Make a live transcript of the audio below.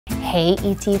Hey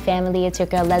ET family, it's your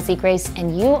girl Leslie Grace,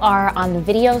 and you are on the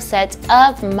video set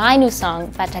of my new song,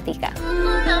 Bachatica.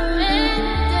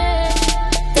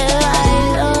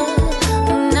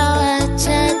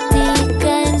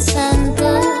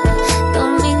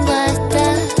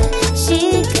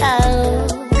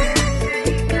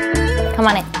 Come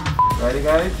on in. Ready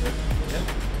guys?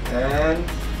 And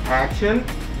action.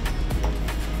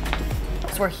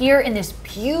 So we're here in this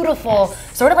beautiful,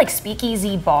 sort of like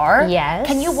speakeasy bar. Yes.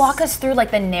 Can you walk us through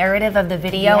like the narrative of the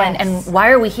video and why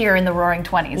are we here in the Roaring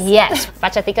 20s? Yes,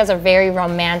 Bachatica is a very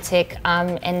romantic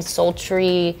and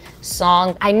sultry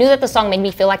song. I knew that the song made me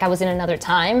feel like I was in another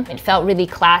time. It felt really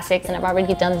classic, and I've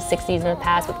already done the 60s in the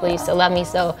past with Will You Still Love Me,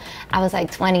 so I was like,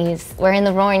 20s, we're in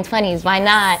the Roaring 20s, why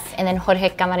not? And then Jorge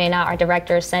Camarena, our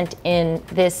director, sent in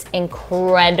this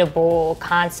incredible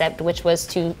concept, which was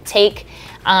to take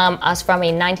us from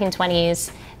a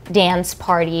 1920s dance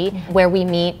party where we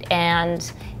meet,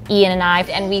 and Ian and I,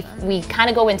 and we kind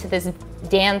of go into this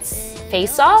dance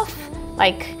face-off.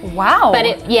 Like, wow. But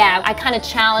I kind of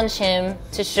challenge him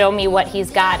to show me what he's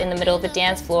got in the middle of the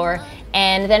dance floor,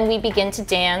 and then we begin to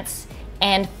dance.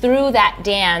 And through that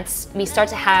dance, we start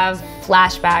to have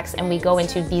flashbacks, and we go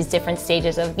into these different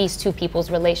stages of these two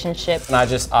people's relationship. And I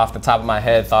just, off the top of my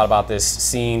head, thought about this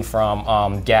scene from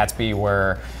Gatsby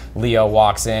where Leo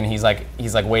walks in, he's like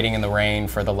waiting in the rain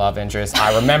for the love interest.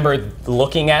 I remember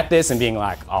looking at this and being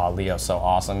like, oh, Leo's so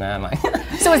awesome, man. Like,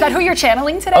 so is that who you're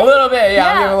channeling today? a little bit,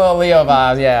 yeah. I'm giving a little Leo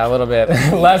vibes, yeah, a little bit.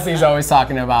 Leslie's always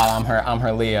talking about I'm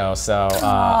her Leo, so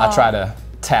I try to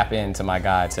tap into my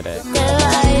guy today.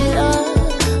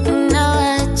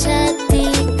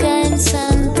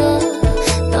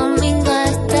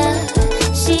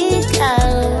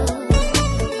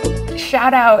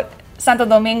 Shout out Santo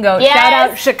Domingo, Yes. shout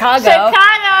out Chicago. Chicago!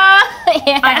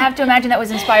 Yeah. I have to imagine that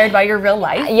was inspired by your real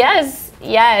life. Yes,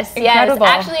 yes, Incredible.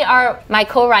 yes. Actually, my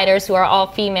co-writers, who are all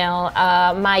female,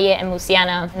 Maya and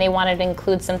Luciana, they wanted to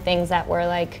include some things that were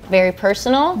like very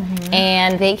personal,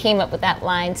 and they came up with that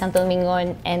line, Santo Domingo,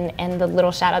 and the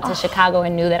little shout out to Chicago,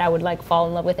 and knew that I would like fall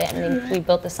in love with it, and then we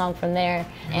built the song from there.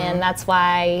 And that's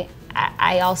why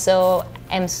I also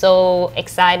am so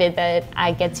excited that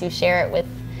I get to share it with,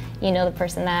 you know, the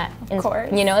person that,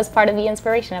 you know, is part of the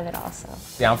inspiration of it also.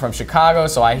 Yeah, I'm from Chicago,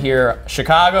 so I hear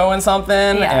Chicago and something,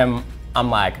 and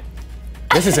I'm like,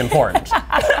 this is important.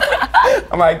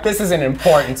 I'm like, this is an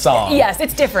important song. Yes,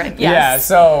 it's different, yes. Yeah,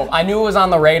 so I knew it was on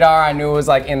the radar, I knew it was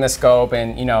like in the scope,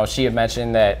 and you know, she had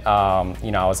mentioned that, you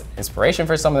know, I was inspiration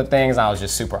for some of the things, and I was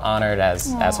just super honored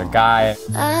as her guy.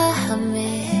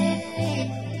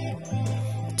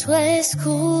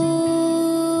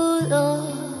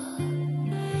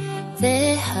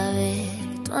 Deja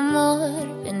ver tu amor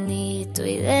bendito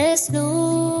y desnudo.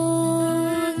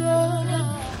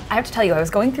 I have to tell you, I was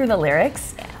going through the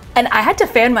lyrics, and I had to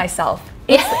fan myself.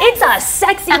 It's a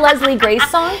sexy Leslie Grace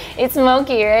song. It's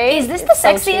smoky, right? Is this the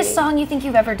sexiest song you think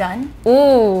you've ever done?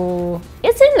 Ooh,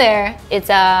 it's in there.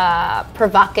 It's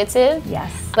provocative.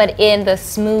 Yes. But in the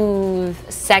smooth,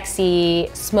 sexy,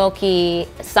 smoky,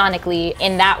 sonically,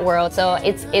 in that world. So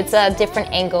it's a different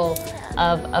angle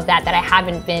of that I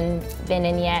haven't been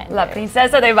in yet. La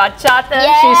Princesa de Bachata.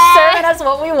 Yeah. She's serving us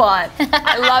what we want.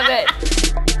 I love it.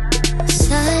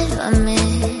 Sálvame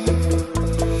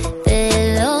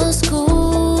de lo oscuro.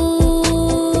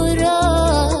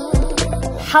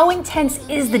 How intense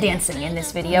is the dancing in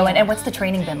this video, and what's the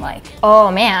training been like? Oh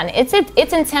man, it's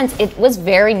intense. It was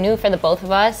very new for the both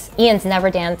of us. Ian's never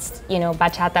danced, you know,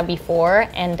 bachata before,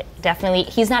 and definitely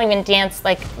he's not even danced,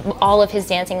 like all of his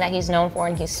dancing that he's known for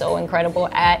and he's so incredible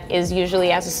at is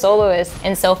usually as a soloist.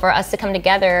 And so for us to come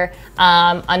together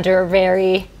under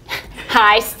very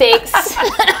high stakes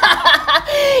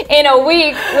in a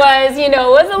week was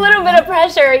a little bit of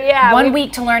pressure. Yeah. One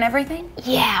week to learn everything?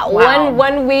 Yeah, wow.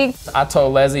 one week. I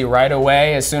told Leslie right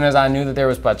away, as soon as I knew that there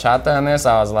was bachata in this,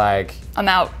 I was like, I'm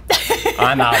out.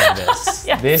 I'm out of this.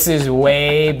 Yes. This is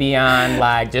way beyond,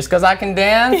 like, just because I can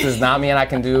dance does not mean I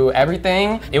can do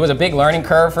everything. It was a big learning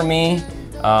curve for me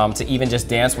to even just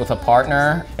dance with a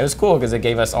partner. It was cool because it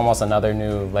gave us almost another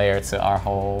new layer to our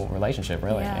whole relationship,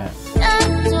 really. Yeah.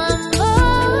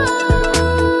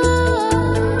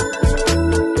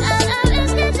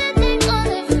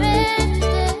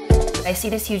 I see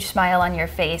this huge smile on your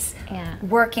face. Yeah.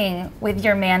 Working with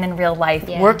your man in real life,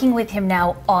 working with him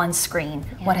now on screen.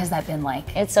 Yeah. What has that been like?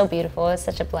 It's so beautiful. It's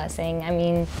such a blessing. I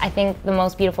mean, I think the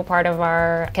most beautiful part of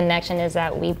our connection is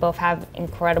that we both have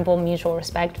incredible mutual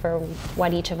respect for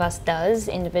what each of us does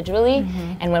individually.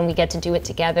 And when we get to do it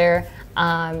together,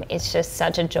 it's just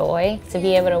such a joy to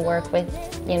be able to work with,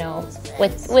 you know,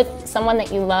 with someone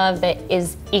that you love that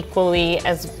is equally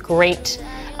as great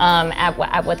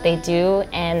at what they do,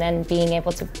 and then being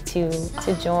able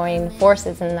to join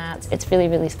forces in that, it's really,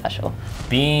 really special.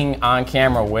 Being on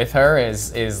camera with her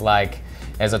is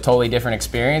a totally different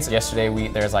experience. Yesterday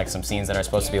there's like some scenes that are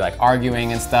supposed to be like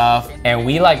arguing and stuff, and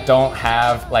we like don't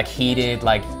have like heated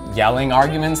like yelling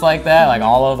arguments like that. Like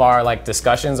all of our like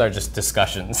discussions are just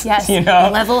discussions. Yes, you know?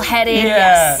 level-headed. Yeah,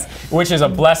 yes. Which is a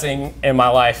blessing in my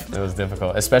life. It was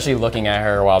difficult, especially looking at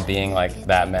her while being like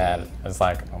that mad. It's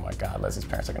like, oh my God, Leslie's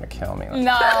parents are gonna kill me. Like,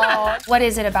 no. What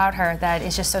is it about her that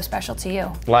is just so special to you?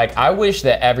 like, I wish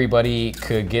that everybody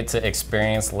could get to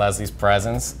experience Leslie's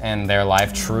presence in their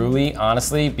life truly,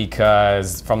 honestly,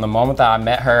 because from the moment that I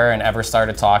met her and ever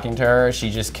started talking to her, she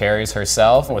just carries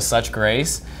herself with such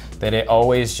grace that it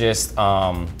always just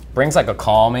brings like a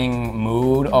calming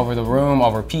mood over the room,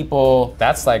 over people.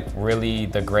 That's like really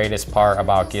the greatest part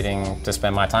about getting to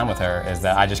spend my time with her, is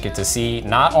that I just get to see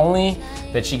not only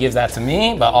that she gives that to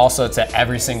me, but also to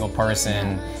every single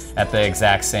person at the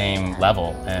exact same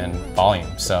level and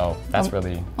volume. So that's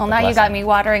really well, now you got me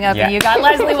watering up, yeah. and you got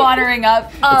Leslie watering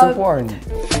up. It's important.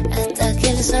 Hasta que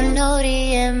el sol no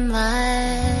brille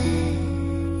más.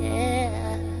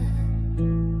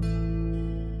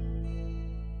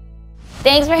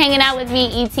 Thanks for hanging out with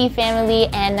me, ET family,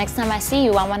 and next time I see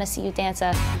you, I want to see you dance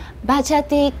a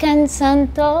Bachatica en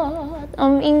Santo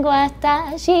Domingo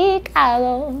hasta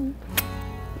Chicago.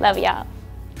 Love y'all.